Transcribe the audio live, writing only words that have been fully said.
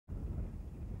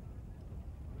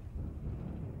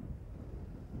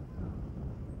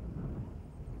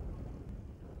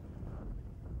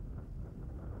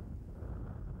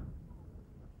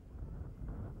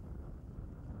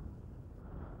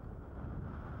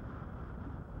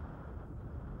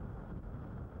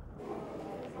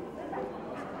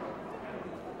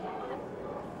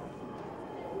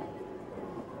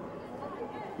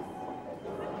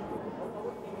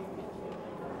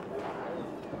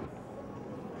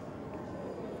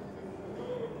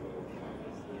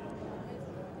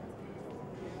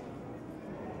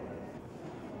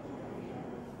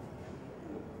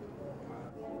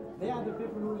They are the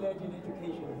people who led in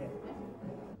education here.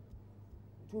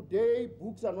 Today,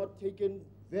 books are not taken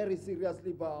very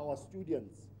seriously by our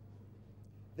students.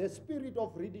 The spirit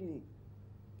of reading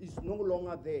is no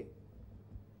longer there.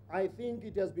 I think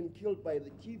it has been killed by the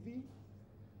TV.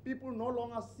 People no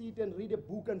longer sit and read a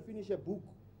book and finish a book.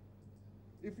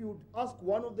 If you ask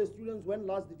one of the students, when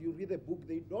last did you read a book,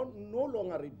 they no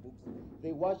longer read books.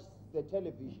 They watch the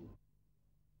television.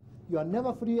 You are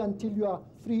never free until you are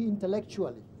free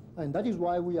intellectually. And that is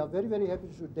why we are very, very happy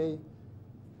today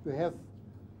to have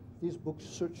this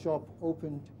bookshop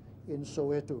opened in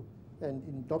Soweto and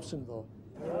in Dobsonville.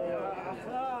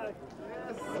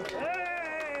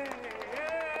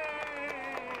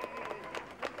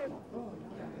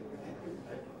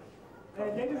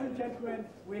 Ladies and gentlemen,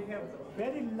 we have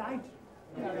very light.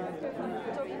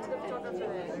 Talking to the photographer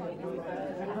there.